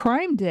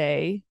Prime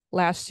Day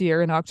last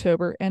year in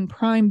October and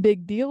Prime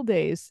Big Deal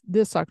Days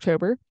this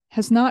October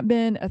has not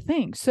been a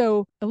thing.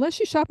 So unless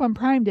you shop on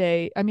Prime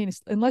Day,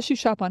 unless you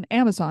shop on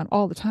Amazon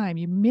all the time,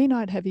 you may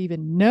not have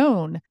even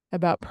known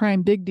about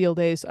Prime Big Deal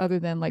Days other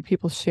than like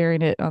people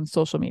sharing it on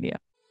social media.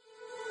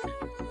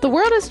 The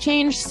world has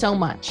changed so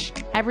much.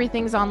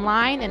 Everything's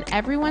online and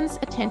everyone's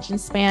attention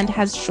span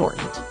has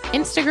shortened.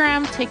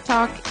 Instagram,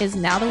 TikTok is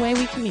now the way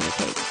we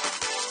communicate.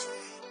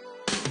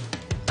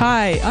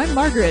 Hi, I'm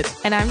Margaret.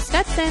 And I'm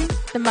Stetson,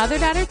 the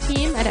mother-daughter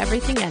team at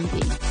Everything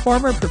Envy.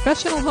 Former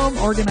professional home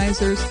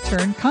organizers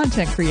turned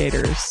content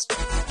creators.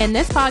 In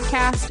this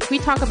podcast, we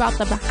talk about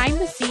the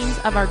behind the scenes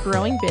of our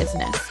growing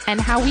business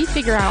and how we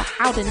figure out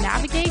how to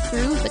navigate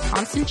through the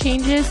constant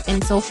changes in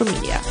social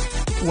media.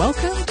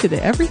 Welcome to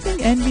the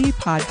Everything Envy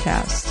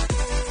podcast.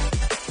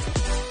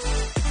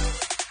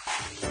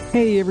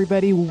 Hey,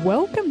 everybody.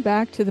 Welcome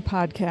back to the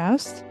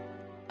podcast.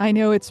 I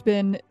know it's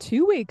been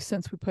 2 weeks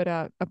since we put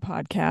out a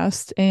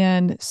podcast,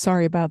 and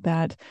sorry about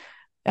that.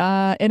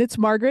 And it's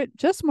Margaret,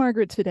 just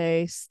Margaret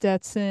today.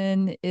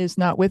 Stetson is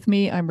not with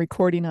me. I'm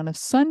recording on a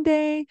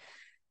Sunday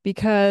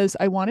because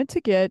I wanted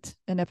to get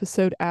an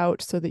episode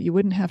out so that you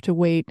wouldn't have to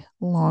wait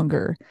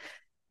longer.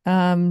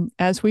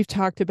 As we've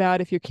talked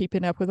about, if you're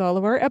keeping up with all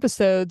of our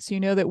episodes, you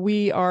know that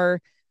we've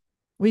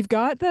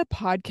got the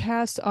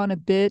podcast on a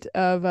bit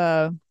of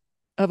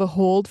a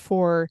hold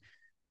for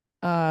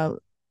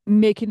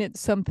making it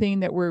something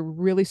that we're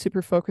really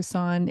super focused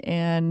on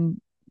and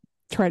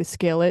try to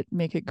scale it,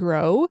 make it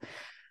grow.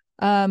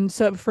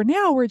 So for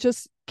now, we're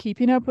just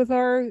keeping up with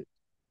our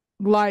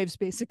lives,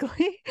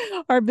 basically,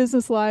 our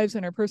business lives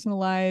and our personal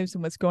lives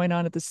and what's going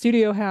on at the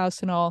studio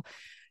house and all,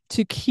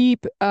 to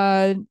keep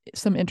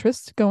some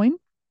interest going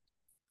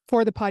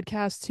for the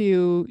podcast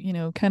to,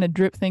 kind of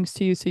drip things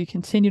to you so you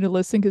continue to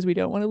listen, because we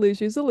don't want to lose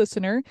you as a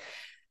listener.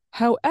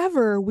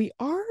 However, we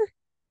are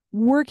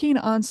working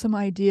on some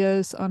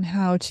ideas on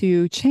how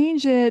to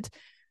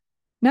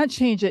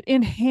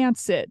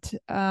enhance it,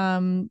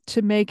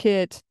 to make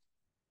it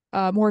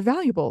more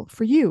valuable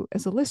for you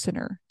as a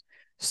listener.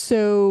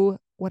 So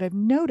what I've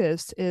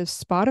noticed is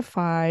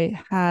Spotify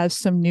has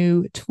some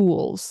new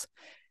tools,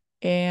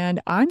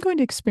 and I'm going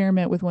to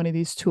experiment with one of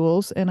these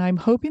tools, and I'm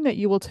hoping that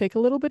you will take a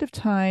little bit of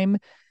time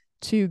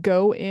to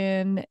go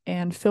in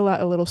and fill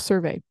out a little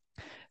survey.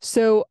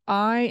 So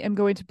I am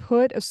going to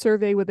put a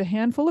survey with a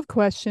handful of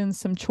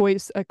questions,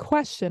 a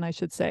question, I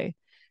should say.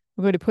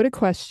 I'm going to put a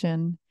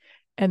question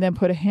and then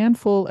put a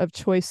handful of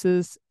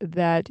choices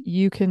that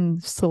you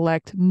can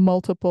select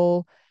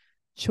multiple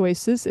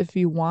choices if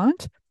you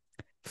want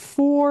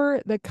for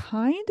the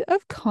kind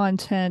of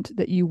content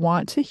that you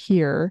want to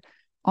hear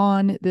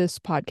on this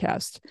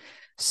podcast.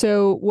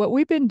 So what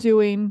we've been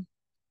doing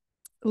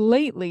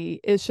lately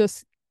is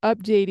just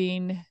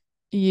updating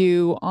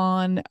you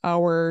on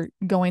our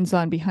goings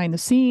on behind the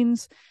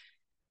scenes,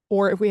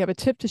 or if we have a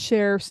tip to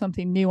share,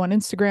 something new on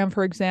Instagram,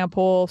 for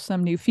example,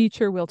 some new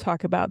feature, we'll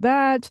talk about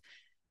that.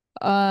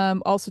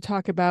 Also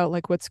talk about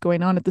like what's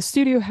going on at the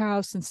studio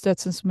house and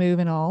Stetson's move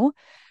and all.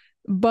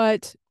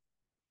 But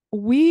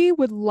we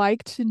would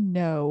like to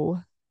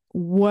know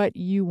what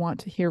you want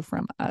to hear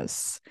from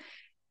us.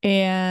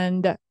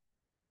 And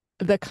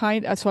so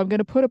I'm going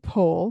to put a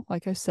poll.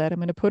 Like I said, I'm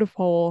going to put a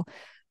poll.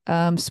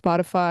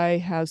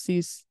 Spotify has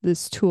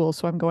this tool.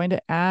 So I'm going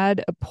to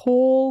add a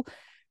poll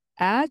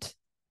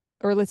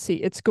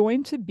it's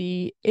going to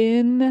be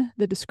in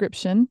the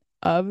description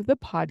of the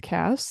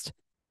podcast.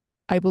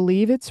 I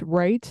believe it's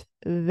right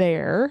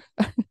there.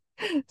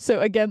 So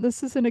again,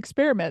 this is an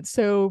experiment.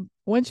 So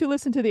once you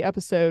listen to the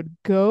episode,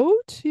 go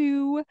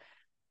to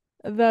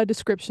the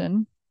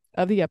description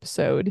of the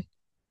episode,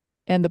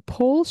 and the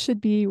poll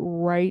should be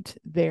right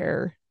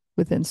there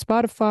within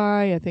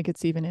Spotify. I think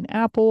it's even in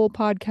Apple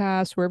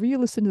Podcasts, wherever you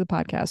listen to the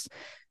podcast,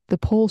 the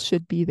poll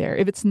should be there.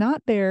 If it's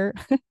not there,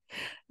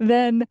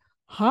 then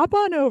hop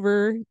on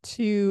over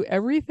to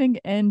Everything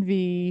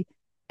Envy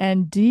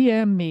and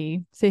DM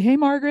me. Say, hey,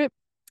 Margaret,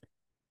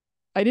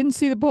 I didn't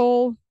see the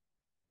poll.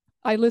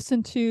 I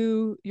listened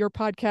to your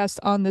podcast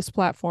on this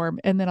platform,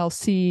 and then I'll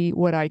see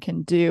what I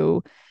can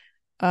do.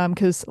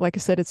 Because like I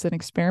said, it's an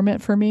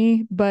experiment for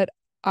me, but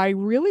I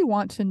really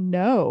want to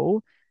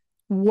know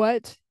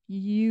what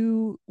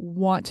you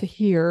want to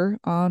hear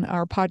on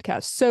our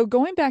podcast. So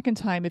going back in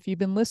time, if you've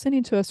been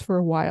listening to us for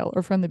a while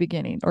or from the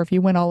beginning, or if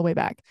you went all the way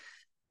back,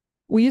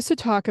 we used to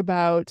talk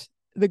about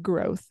the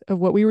growth of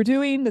what we were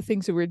doing, the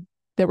things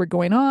that were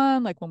going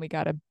on, like when we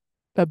got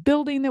a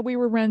building that we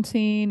were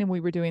renting and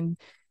we were doing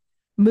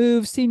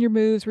senior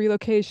moves,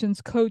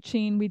 relocations,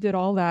 coaching. We did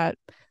all that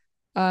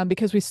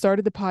because we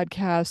started the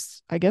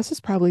podcast, I guess it's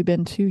probably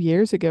been 2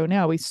 years ago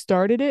now. We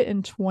started it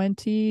in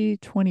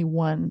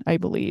 2021, I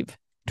believe,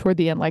 toward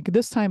the end, like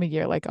this time of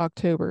year, like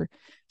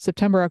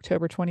September,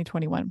 October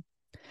 2021.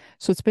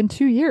 So it's been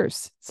 2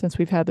 years since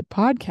we've had the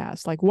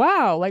podcast. Like,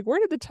 wow, like where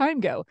did the time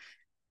go?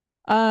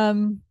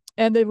 And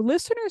the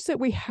listeners that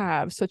we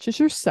have, such as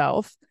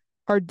yourself,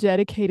 are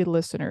dedicated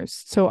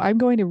listeners. So I'm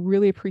going to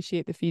really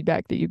appreciate the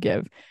feedback that you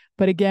give.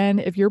 But again,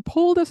 if your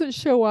poll doesn't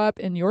show up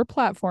in your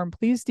platform,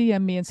 please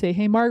DM me and say,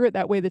 hey, Margaret,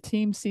 that way the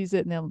team sees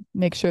it and they'll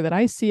make sure that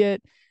I see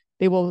it.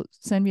 They will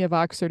send me a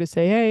Voxer to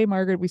say, hey,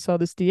 Margaret, we saw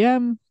this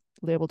DM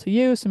label to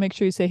you. So make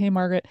sure you say, hey,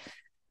 Margaret,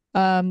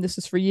 this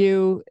is for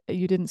you.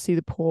 You didn't see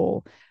the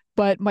poll.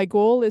 But my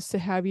goal is to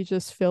have you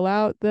just fill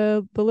out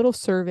the little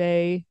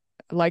survey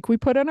like we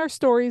put on our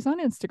stories on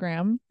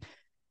Instagram,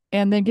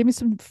 and then give me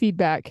some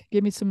feedback.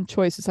 Give me some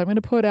choices. I'm going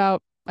to put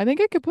out, I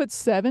think I could put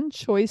 7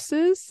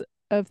 choices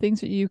of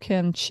things that you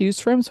can choose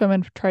from. So I'm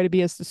going to try to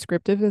be as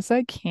descriptive as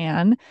I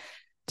can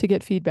to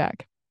get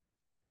feedback.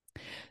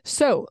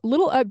 So,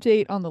 little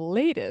update on the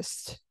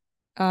latest,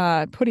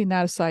 putting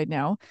that aside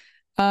now.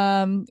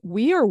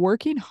 We are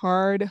working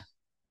hard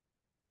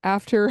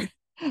after,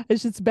 I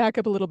should back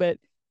up a little bit.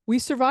 We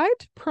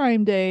survived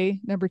Prime Day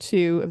number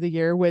 2 of the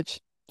year, which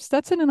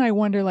Stetson and I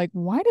wonder, like,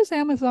 why does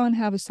Amazon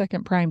have a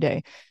second Prime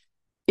Day?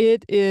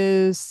 It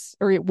is,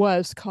 or it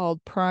was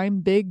called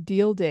Prime Big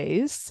Deal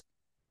Days.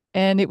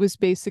 And it was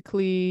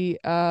basically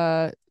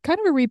kind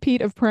of a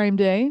repeat of Prime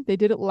Day. They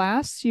did it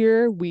last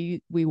year.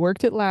 We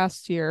worked it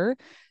last year.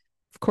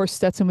 Of course,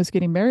 Stetson was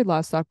getting married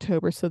last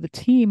October, so the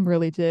team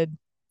really did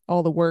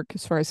all the work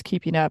as far as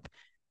keeping up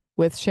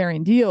with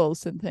sharing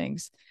deals and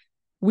things.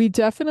 We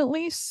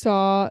definitely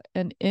saw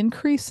an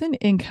increase in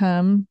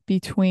income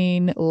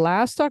between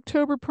last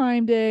October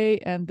Prime Day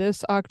and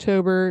this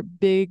October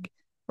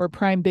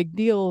Prime Big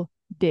Deal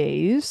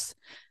days.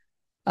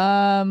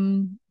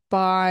 It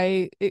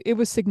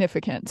was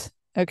significant.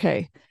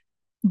 Okay.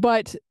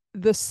 But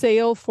the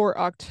sale for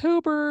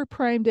October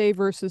Prime Day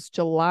versus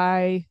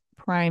July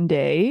Prime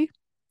Day,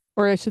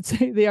 or I should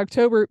say the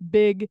October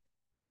Big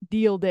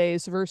Deal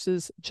days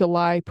versus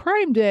July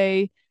Prime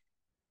Day,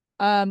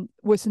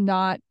 was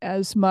not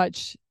as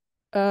much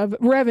of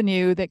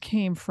revenue that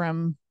came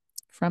from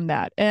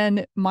that.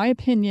 And my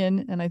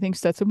opinion, and I think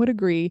Stetson would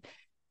agree,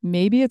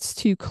 maybe it's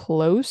too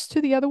close to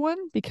the other one,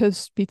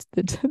 because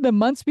the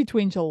months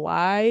between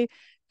July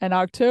and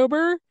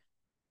October,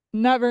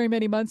 not very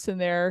many months in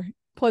there.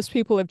 Plus,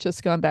 people have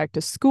just gone back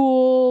to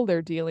school.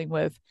 They're dealing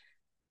with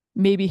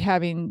maybe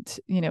having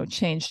to,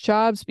 change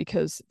jobs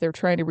because they're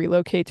trying to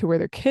relocate to where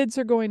their kids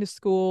are going to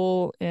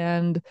school.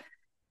 And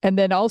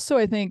then also,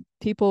 I think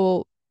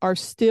people are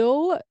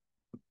still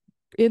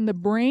in the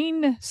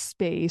brain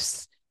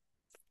space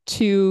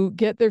to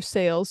get their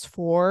sales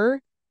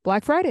for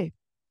Black Friday,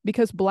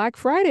 because Black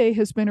Friday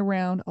has been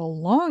around a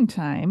long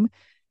time,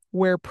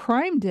 where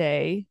Prime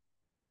Day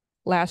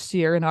last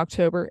year in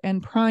October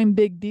and Prime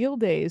Big Deal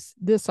days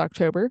this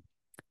October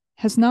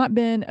has not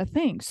been a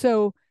thing.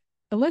 So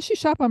unless you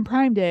shop on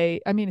Prime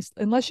Day,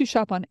 unless you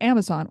shop on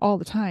Amazon all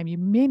the time, you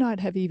may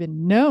not have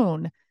even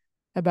known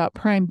about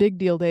Prime Big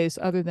Deal days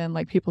other than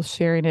like people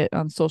sharing it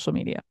on social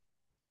media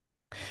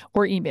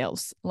or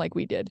emails like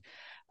we did.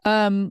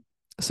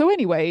 So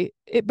anyway,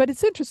 but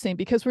it's interesting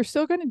because we're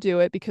still going to do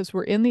it because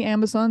we're in the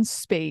Amazon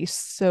space.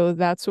 So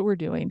that's what we're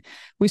doing.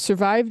 We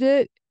survived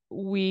it.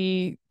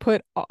 We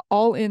put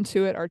all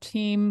into it. Our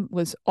team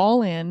was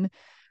all in.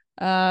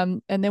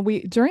 And then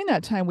during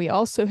that time, we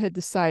also had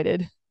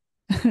decided,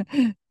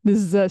 this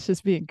is us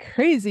just being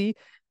crazy,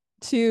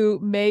 to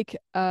make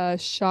a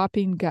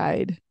shopping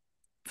guide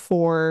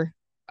for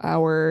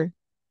our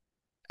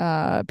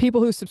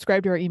people who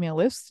subscribe to our email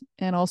list,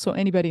 and also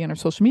anybody on our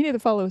social media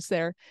that follow us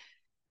there.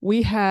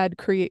 We have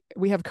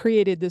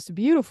created this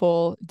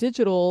beautiful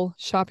digital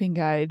shopping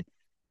guide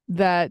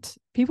that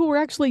people were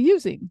actually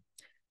using.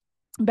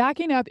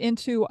 Backing up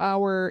into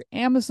our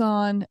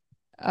Amazon,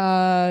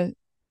 the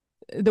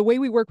way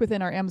we work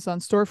within our Amazon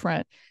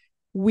storefront,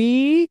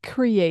 we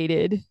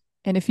created,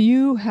 and if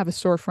you have a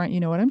storefront, you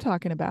know what I'm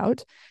talking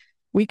about.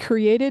 We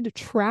created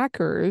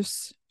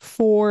trackers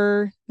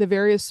for the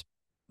various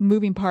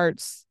moving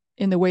parts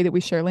in the way that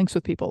we share links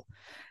with people.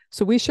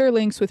 So we share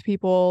links with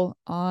people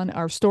on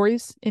our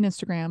stories in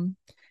Instagram.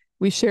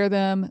 We share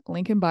them,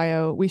 link in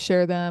bio. We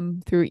share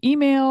them through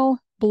email,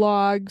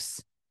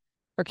 blogs,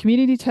 our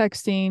community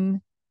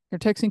texting, or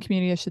texting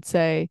community, I should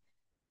say.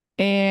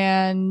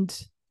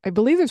 And I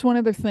believe there's one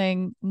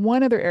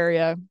other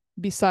area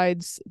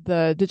besides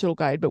the digital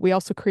guide, but we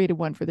also created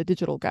one for the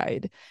digital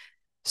guide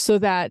so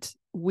that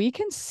we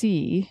can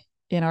see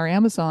in our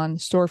Amazon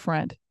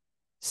storefront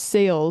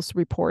sales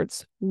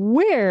reports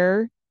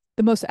where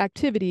the most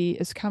activity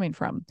is coming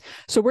from.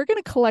 So we're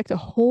going to collect a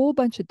whole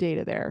bunch of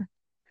data there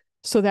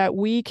so that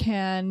we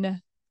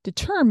can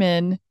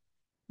determine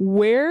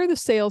where the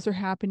sales are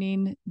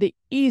happening the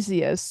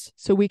easiest,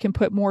 so we can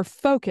put more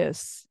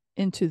focus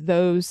into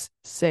those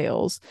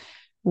sales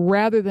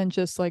rather than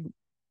just like,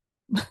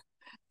 I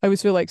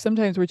always feel like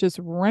sometimes we're just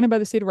running by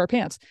the seat of our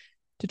pants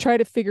to try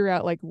to figure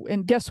out, like,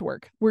 and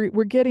guesswork.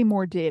 We're getting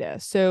more data.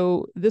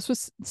 So this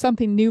was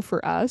something new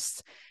for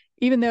us,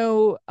 even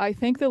though I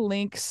think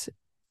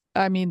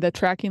the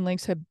tracking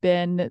links have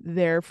been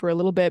there for a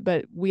little bit,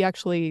 but we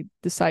actually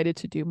decided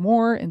to do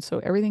more. And so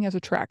everything has a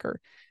tracker,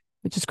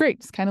 which is great.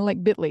 It's kind of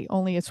like Bitly,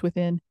 only it's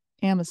within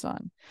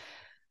Amazon.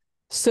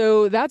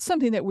 So that's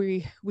something that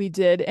we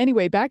did.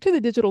 Anyway, back to the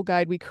digital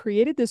guide. We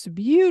created this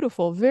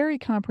beautiful, very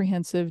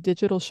comprehensive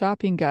digital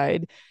shopping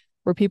guide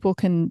where people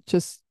can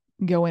just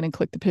go in and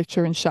click the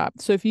picture and shop.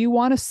 So if you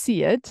want to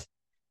see it,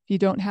 if you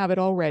don't have it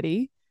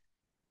already,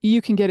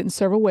 you can get it in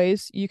several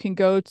ways. You can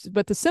go to,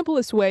 but the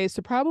simplest way is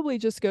to probably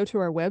just go to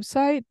our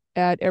website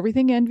at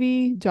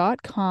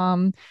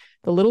everythingenvy.com.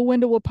 The little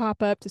window will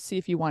pop up to see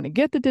if you want to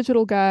get the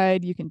digital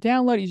guide. You can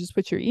download it. You just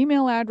put your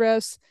email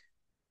address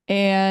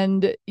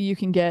and you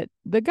can get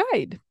the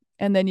guide,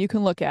 and then you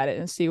can look at it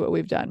and see what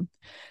we've done.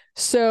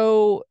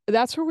 So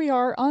that's where we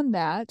are on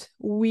that.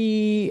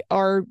 We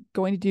are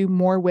going to do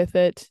more with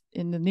it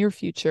in the near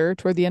future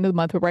toward the end of the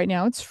month, but right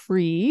now it's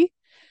free.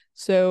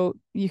 So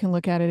you can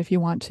look at it if you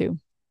want to.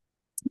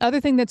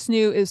 Other thing that's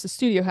new is the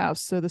studio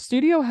house. So the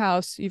studio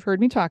house you've heard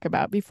me talk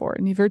about before,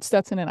 and you've heard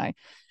Stetson and I.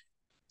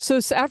 So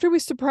after we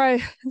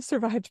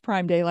survived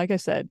Prime Day, like I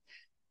said,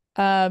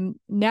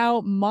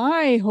 now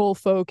my whole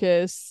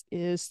focus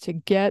is to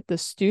get the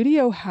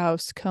studio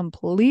house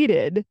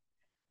completed.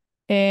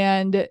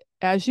 And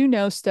as you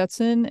know,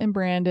 Stetson and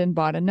Brandon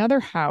bought another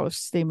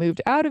house. They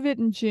moved out of it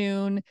in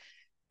June,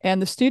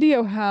 and the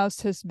studio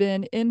house has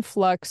been in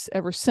flux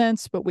ever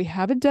since, but we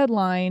have a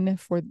deadline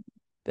for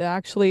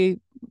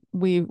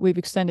we've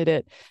extended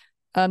it.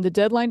 The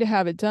deadline to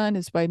have it done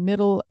is by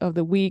middle of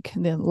the week,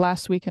 and then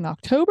last week in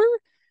October,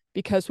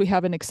 because we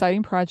have an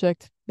exciting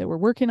project that we're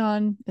working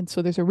on. And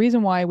so there's a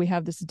reason why we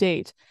have this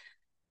date.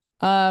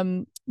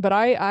 But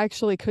I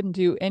actually couldn't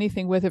do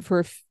anything with it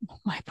for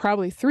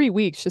probably 3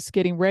 weeks, just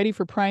getting ready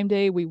for Prime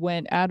Day. We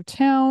went out of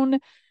town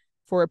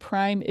for a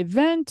Prime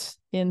event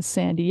in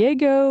San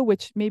Diego,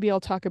 which maybe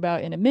I'll talk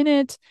about in a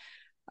minute,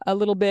 a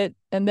little bit.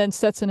 And then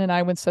Stetson and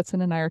I, when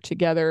Stetson and I are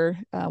together,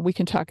 we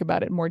can talk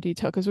about it in more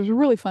detail because it was a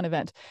really fun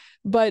event.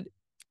 But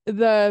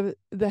the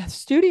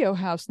studio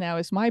house now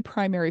is my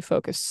primary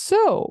focus.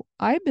 So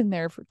I've been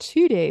there for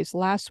 2 days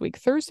last week,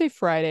 Thursday,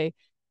 Friday,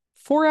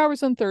 4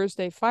 hours on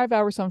Thursday, 5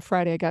 hours on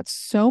Friday. I got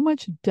so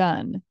much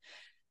done.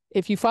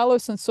 If you follow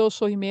us on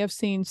social, you may have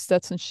seen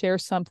Stetson share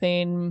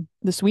something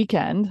this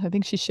weekend. I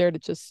think she shared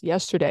it just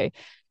yesterday.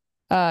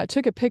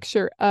 Took a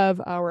picture of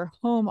our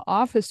home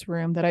office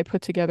room that I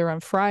put together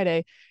on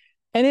Friday,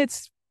 and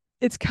it's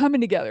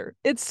coming together.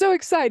 It's so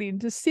exciting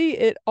to see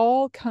it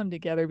all come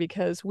together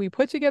because we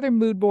put together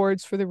mood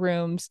boards for the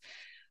rooms,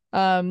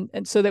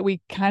 and so that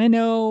we kind of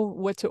know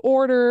what to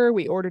order.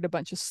 We ordered a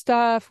bunch of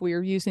stuff. We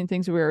are using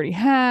things we already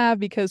have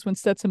because when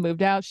Stetson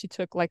moved out, she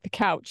took like the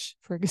couch,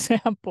 for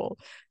example.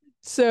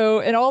 So,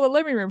 and all the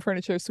living room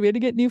furniture. So we had to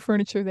get new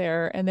furniture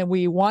there. And then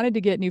we wanted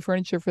to get new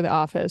furniture for the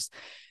office.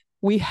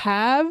 We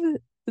have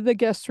the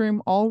guest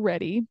room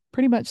already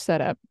pretty much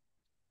set up.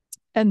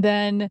 And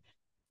then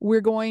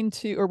we're going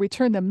to, or we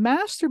turn the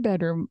master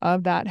bedroom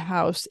of that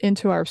house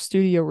into our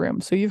studio room.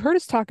 So you've heard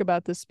us talk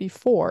about this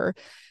before,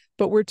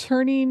 but we're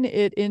turning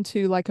it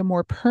into like a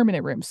more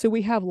permanent room. So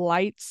we have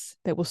lights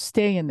that will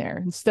stay in there,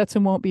 and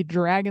Stetson won't be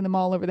dragging them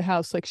all over the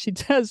house like she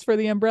does for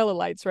the umbrella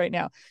lights right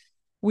now.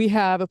 We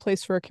have a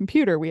place for a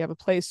computer. We have a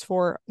place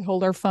for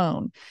hold our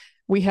phone.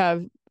 We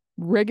have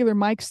regular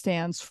mic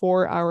stands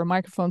for our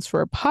microphones for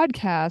our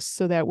podcast,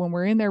 so that when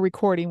we're in there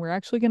recording, we're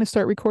actually going to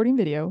start recording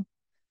video.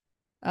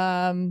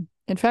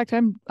 In fact,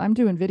 I'm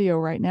doing video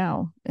right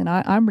now, and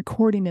I'm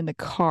recording in the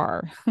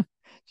car.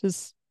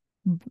 Just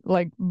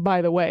like,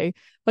 by the way,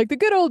 like the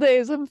good old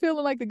days. I'm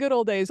feeling like the good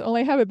old days,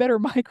 only I have a better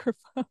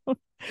microphone.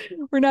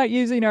 We're not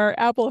using our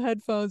Apple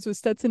headphones with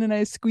Stetson and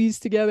I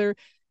squeezed together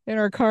in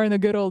our car in the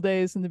good old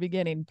days in the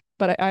beginning.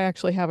 But I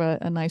actually have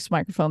a nice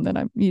microphone that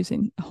I'm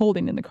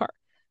holding in the car.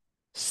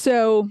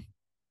 So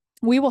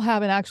we will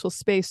have an actual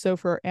space. So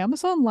for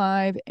Amazon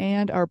Live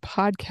and our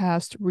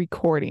podcast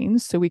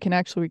recordings, so we can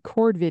actually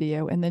record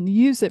video and then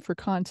use it for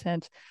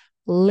content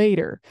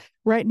later.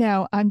 Right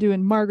now, I'm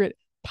doing Margaret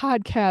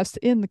podcast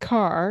in the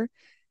car.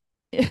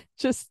 It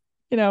just,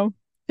 it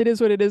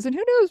is what it is. And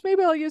who knows,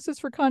 maybe I'll use this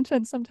for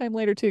content sometime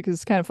later too, because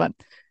it's kind of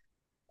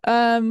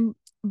fun.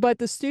 But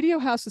the studio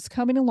house is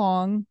coming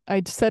along.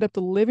 I set up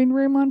the living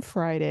room on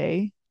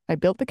Friday. I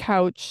built the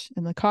couch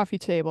and the coffee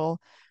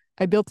table.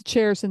 I built the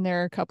chairs in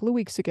there a couple of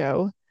weeks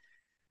ago.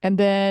 And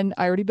then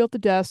I already built the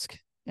desk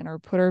and I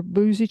put our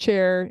boozy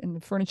chair and the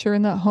furniture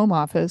in the home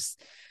office.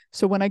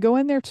 So when I go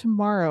in there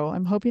tomorrow,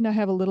 I'm hoping I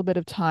have a little bit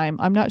of time.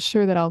 I'm not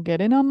sure that I'll get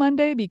in on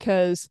Monday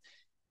because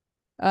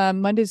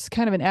Monday's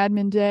kind of an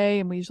admin day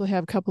and we usually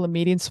have a couple of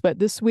meetings, but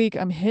this week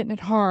I'm hitting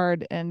it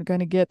hard and going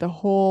to get the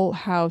whole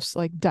house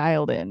like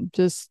dialed in,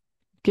 just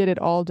get it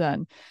all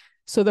done.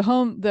 So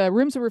the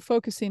rooms that we're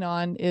focusing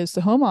on is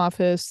the home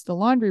office, the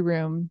laundry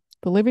room,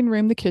 the living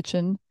room, the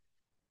kitchen,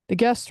 the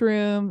guest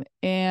room,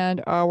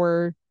 and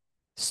our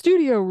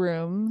studio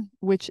room,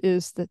 which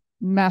is the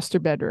master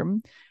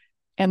bedroom,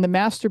 and the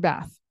master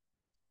bath.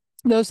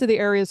 Those are the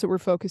areas that we're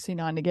focusing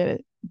on to get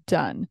it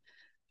done.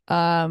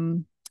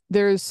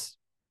 There's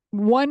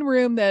one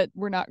room that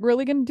we're not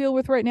really going to deal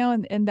with right now,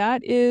 and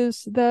that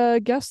is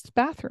the guest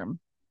bathroom,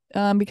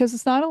 because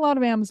it's not a lot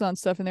of Amazon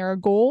stuff in there. Our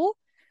goal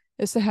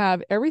is to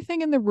have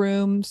everything in the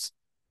rooms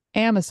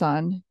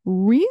Amazon.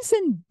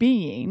 Reason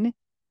being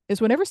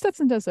is whenever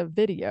Stetson does a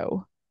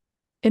video,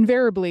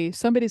 invariably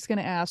somebody's going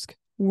to ask,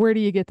 where do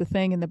you get the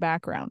thing in the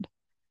background?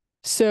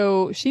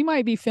 So she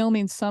might be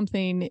filming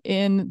something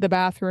in the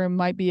bathroom,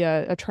 might be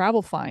a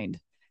travel find.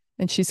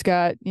 And she's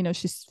got,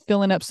 she's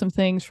filling up some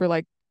things for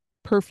like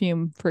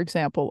perfume, for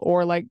example,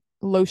 or like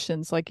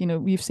lotions, like,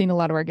 you've seen a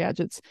lot of our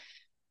gadgets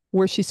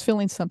where she's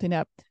filling something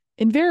up.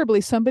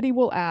 Invariably, somebody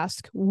will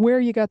ask where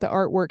you got the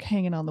artwork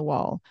hanging on the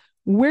wall.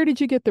 Where did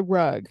you get the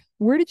rug?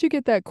 Where did you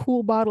get that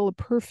cool bottle of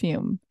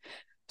perfume?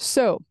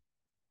 So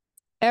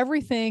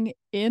everything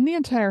in the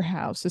entire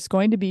house is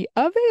going to be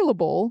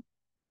available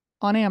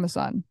on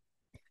Amazon.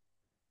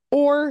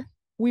 Or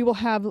we will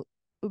have,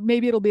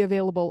 maybe it'll be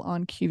available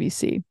on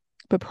QVC.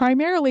 But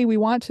primarily, we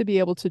want to be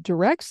able to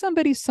direct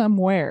somebody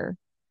somewhere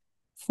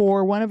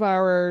for one of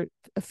our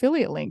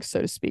affiliate links,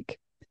 so to speak,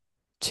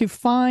 to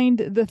find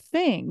the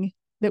thing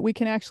that we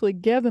can actually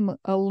give them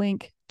a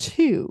link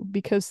to,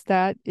 because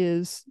that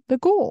is the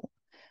goal,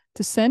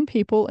 to send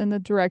people in the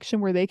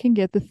direction where they can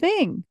get the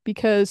thing,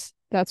 because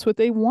that's what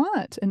they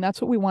want and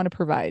that's what we want to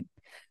provide.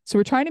 So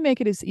we're trying to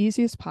make it as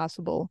easy as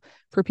possible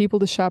for people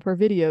to shop our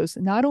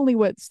videos, not only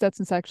what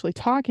Stetson's actually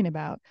talking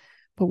about,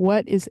 but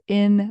what is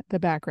in the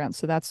background.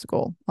 So that's the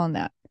goal on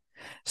that.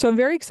 So I'm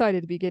very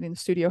excited to be getting the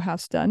studio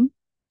house done.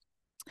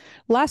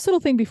 Last little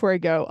thing before I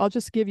go, I'll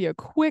just give you a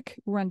quick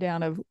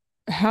rundown of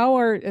how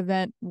our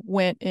event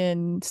went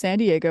in San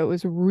Diego. It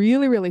was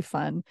really, really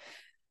fun.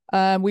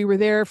 We were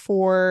there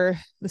for,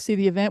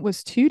 the event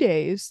was 2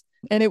 days.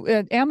 And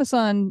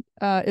Amazon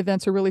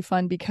events are really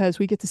fun because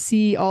we get to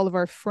see all of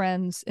our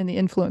friends in the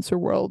influencer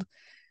world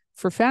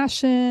for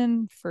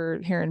fashion,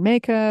 for hair and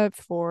makeup,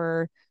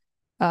 for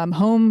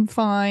home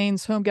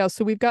finds, home gals.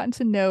 So we've gotten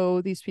to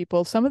know these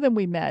people. Some of them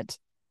we met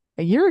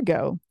a year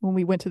ago when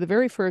we went to the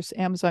very first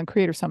Amazon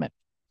Creator Summit.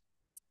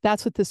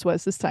 That's what this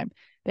was this time.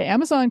 The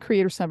Amazon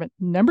Creator Summit,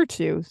 number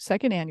 2,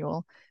 second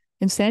annual,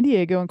 in San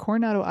Diego, in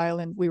Coronado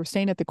Island. We were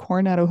staying at the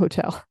Coronado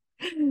Hotel.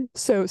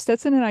 So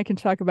Stetson and I can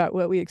talk about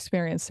what we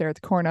experienced there at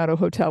the Coronado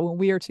Hotel when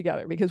we are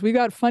together, because we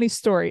got a funny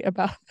story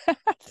about that.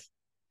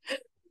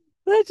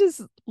 Let's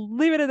just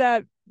leave it at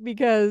that,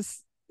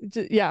 because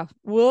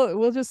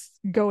we'll just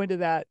go into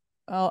that.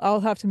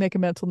 I'll have to make a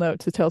mental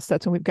note to tell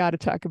Stetson we've got to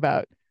talk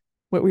about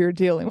what we were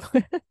dealing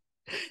with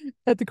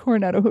at the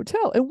Coronado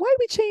Hotel and why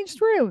we changed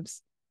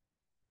rooms.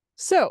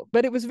 So,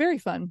 but it was very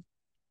fun.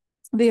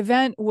 The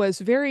event was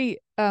very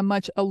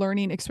much a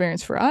learning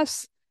experience for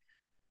us.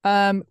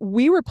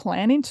 We were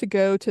planning to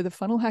go to the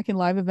Funnel Hacking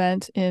Live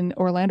event in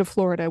Orlando,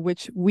 Florida,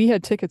 which we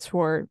had tickets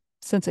for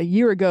since a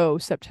year ago,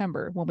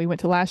 September, when we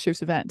went to last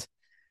year's event.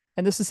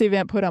 And this is the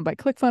event put on by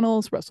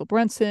ClickFunnels, Russell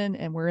Brunson,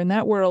 and we're in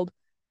that world.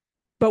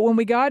 But when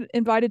we got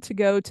invited to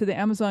go to the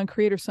Amazon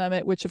Creator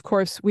Summit, which of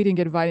course we didn't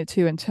get invited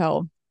to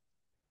until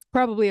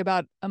probably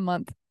about a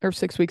month or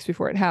 6 weeks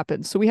before it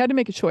happened. So we had to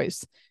make a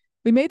choice.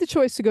 We made the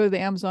choice to go to the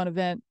Amazon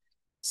event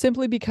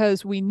simply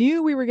because we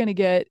knew we were going to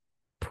get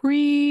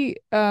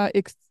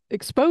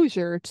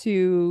exposure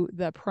to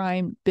the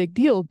Prime Big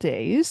Deal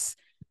Days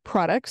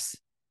products,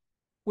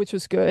 which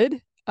was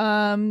good.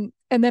 And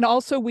then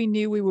also we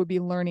knew we would be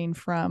learning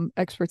from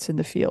experts in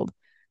the field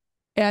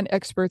and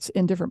experts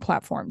in different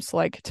platforms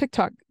like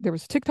TikTok. There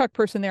was a TikTok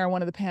person there on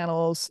one of the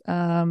panels.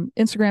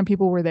 Instagram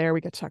people were there.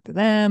 We got to talk to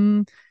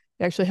them.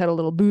 They actually had a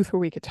little booth where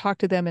we could talk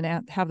to them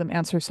and have them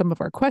answer some of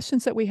our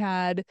questions that we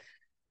had.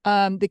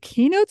 The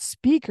keynote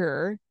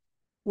speaker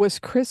was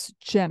Kris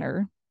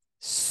Jenner.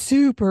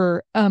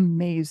 Super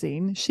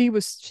amazing. She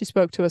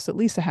spoke to us at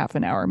least a half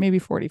an hour, maybe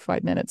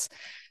 45 minutes.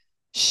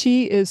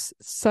 She is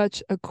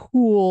such a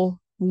cool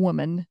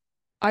woman.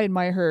 I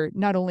admire her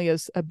not only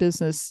as a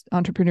business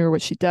entrepreneur,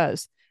 what she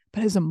does,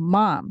 but as a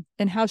mom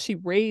and how she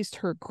raised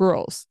her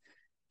girls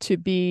to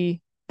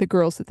be the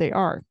girls that they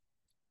are.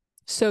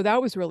 So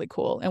that was really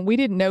cool. And we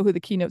didn't know who the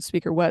keynote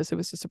speaker was. It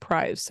was a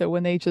surprise. So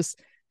when they just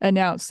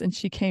announced and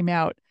she came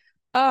out,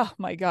 oh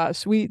my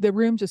gosh, the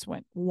room just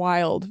went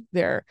wild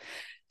there.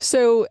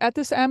 So at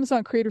this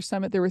Amazon Creator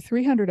Summit, there were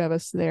 300 of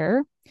us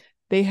there.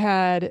 They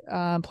had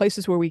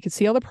places where we could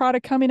see all the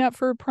product coming up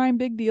for Prime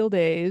Big Deal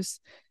Days.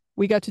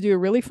 We got to do a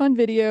really fun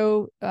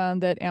video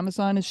that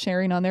Amazon is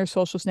sharing on their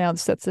socials now that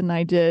Stetson and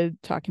I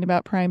did, talking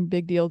about Prime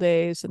Big Deal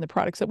Days and the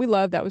products that we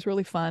love. That was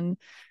really fun.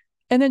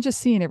 And then just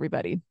seeing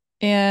everybody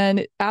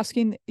and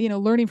asking,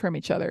 learning from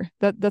each other.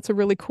 That's a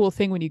really cool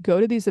thing when you go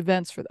to these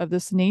events of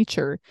this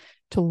nature,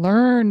 to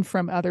learn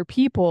from other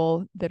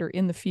people that are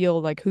in the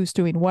field, like who's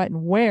doing what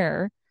and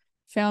where.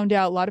 Found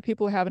out a lot of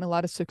people are having a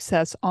lot of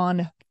success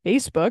on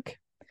Facebook,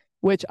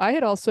 which I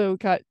had also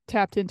got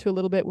tapped into a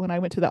little bit when I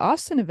went to the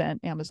Austin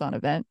event, Amazon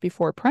event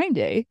before Prime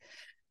Day.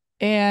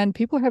 And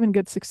people are having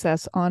good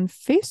success on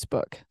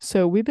Facebook.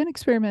 So we've been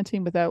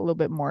experimenting with that a little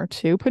bit more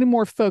too, putting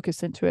more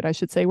focus into it, I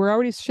should say. We're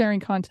already sharing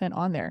content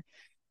on there,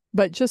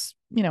 but just,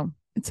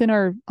 it's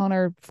on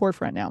our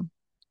forefront now.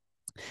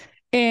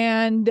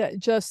 And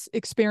just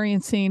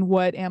experiencing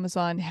what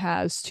Amazon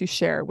has to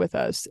share with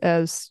us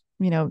as,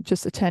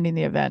 just attending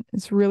the event. It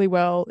was really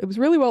well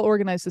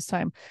organized this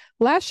time.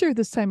 Last year,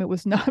 this time, it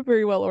was not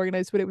very well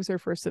organized, but it was our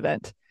first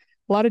event.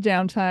 A lot of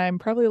downtime,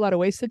 probably a lot of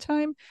wasted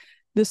time.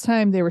 This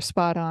time they were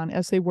spot on,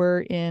 as they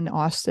were in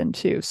Austin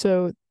too.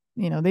 So,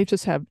 they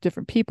just have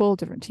different people,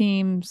 different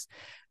teams.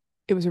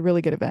 It was a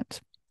really good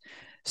event.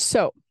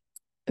 So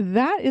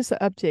that is the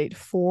update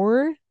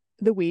for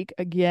the week.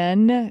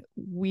 Again,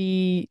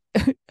 we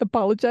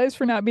apologize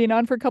for not being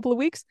on for a couple of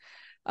weeks.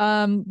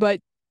 But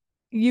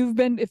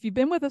if you've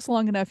been with us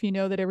long enough, you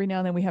know that every now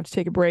and then we have to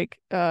take a break,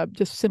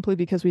 just simply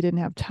because we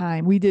didn't have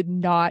time. We did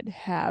not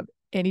have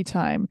any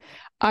time.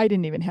 I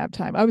didn't even have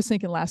time. I was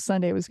thinking last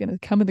Sunday I was going to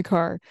come in the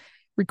car,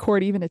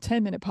 record even a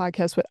 10-minute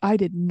podcast, but I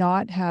did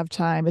not have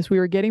time as we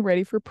were getting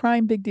ready for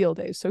Prime Big Deal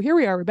Days. So here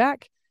we are. We're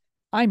back.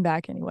 I'm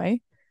back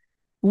anyway.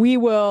 We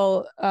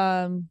will,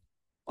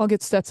 I'll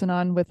get Stetson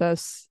on with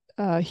us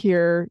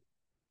here.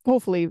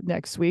 Hopefully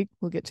next week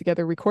we'll get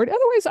together, record.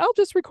 Otherwise, I'll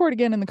just record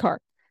again in the car.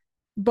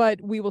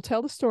 But we will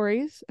tell the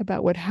stories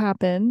about what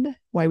happened,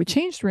 why we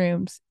changed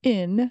rooms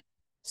in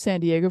San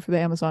Diego for the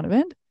Amazon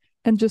event,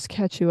 and just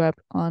catch you up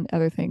on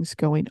other things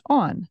going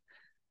on.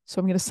 So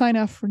I'm going to sign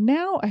off for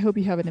now. I hope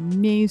you have an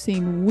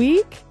amazing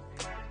week.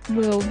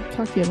 We'll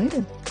talk to you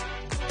later.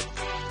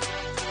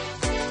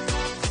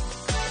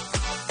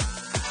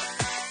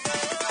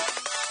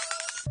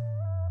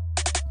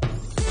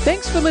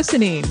 Thanks for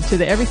listening to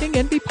the Everything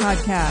Envy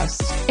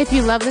podcast. If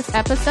you love this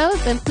episode,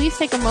 then please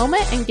take a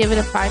moment and give it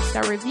a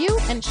 5-star review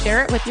and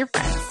share it with your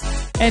friends.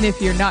 And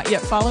if you're not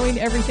yet following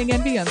Everything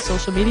Envy on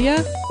social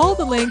media, all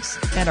the links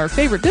and our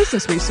favorite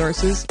business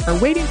resources are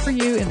waiting for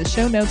you in the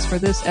show notes for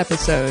this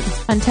episode.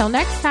 Until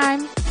next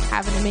time,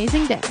 have an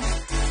amazing day.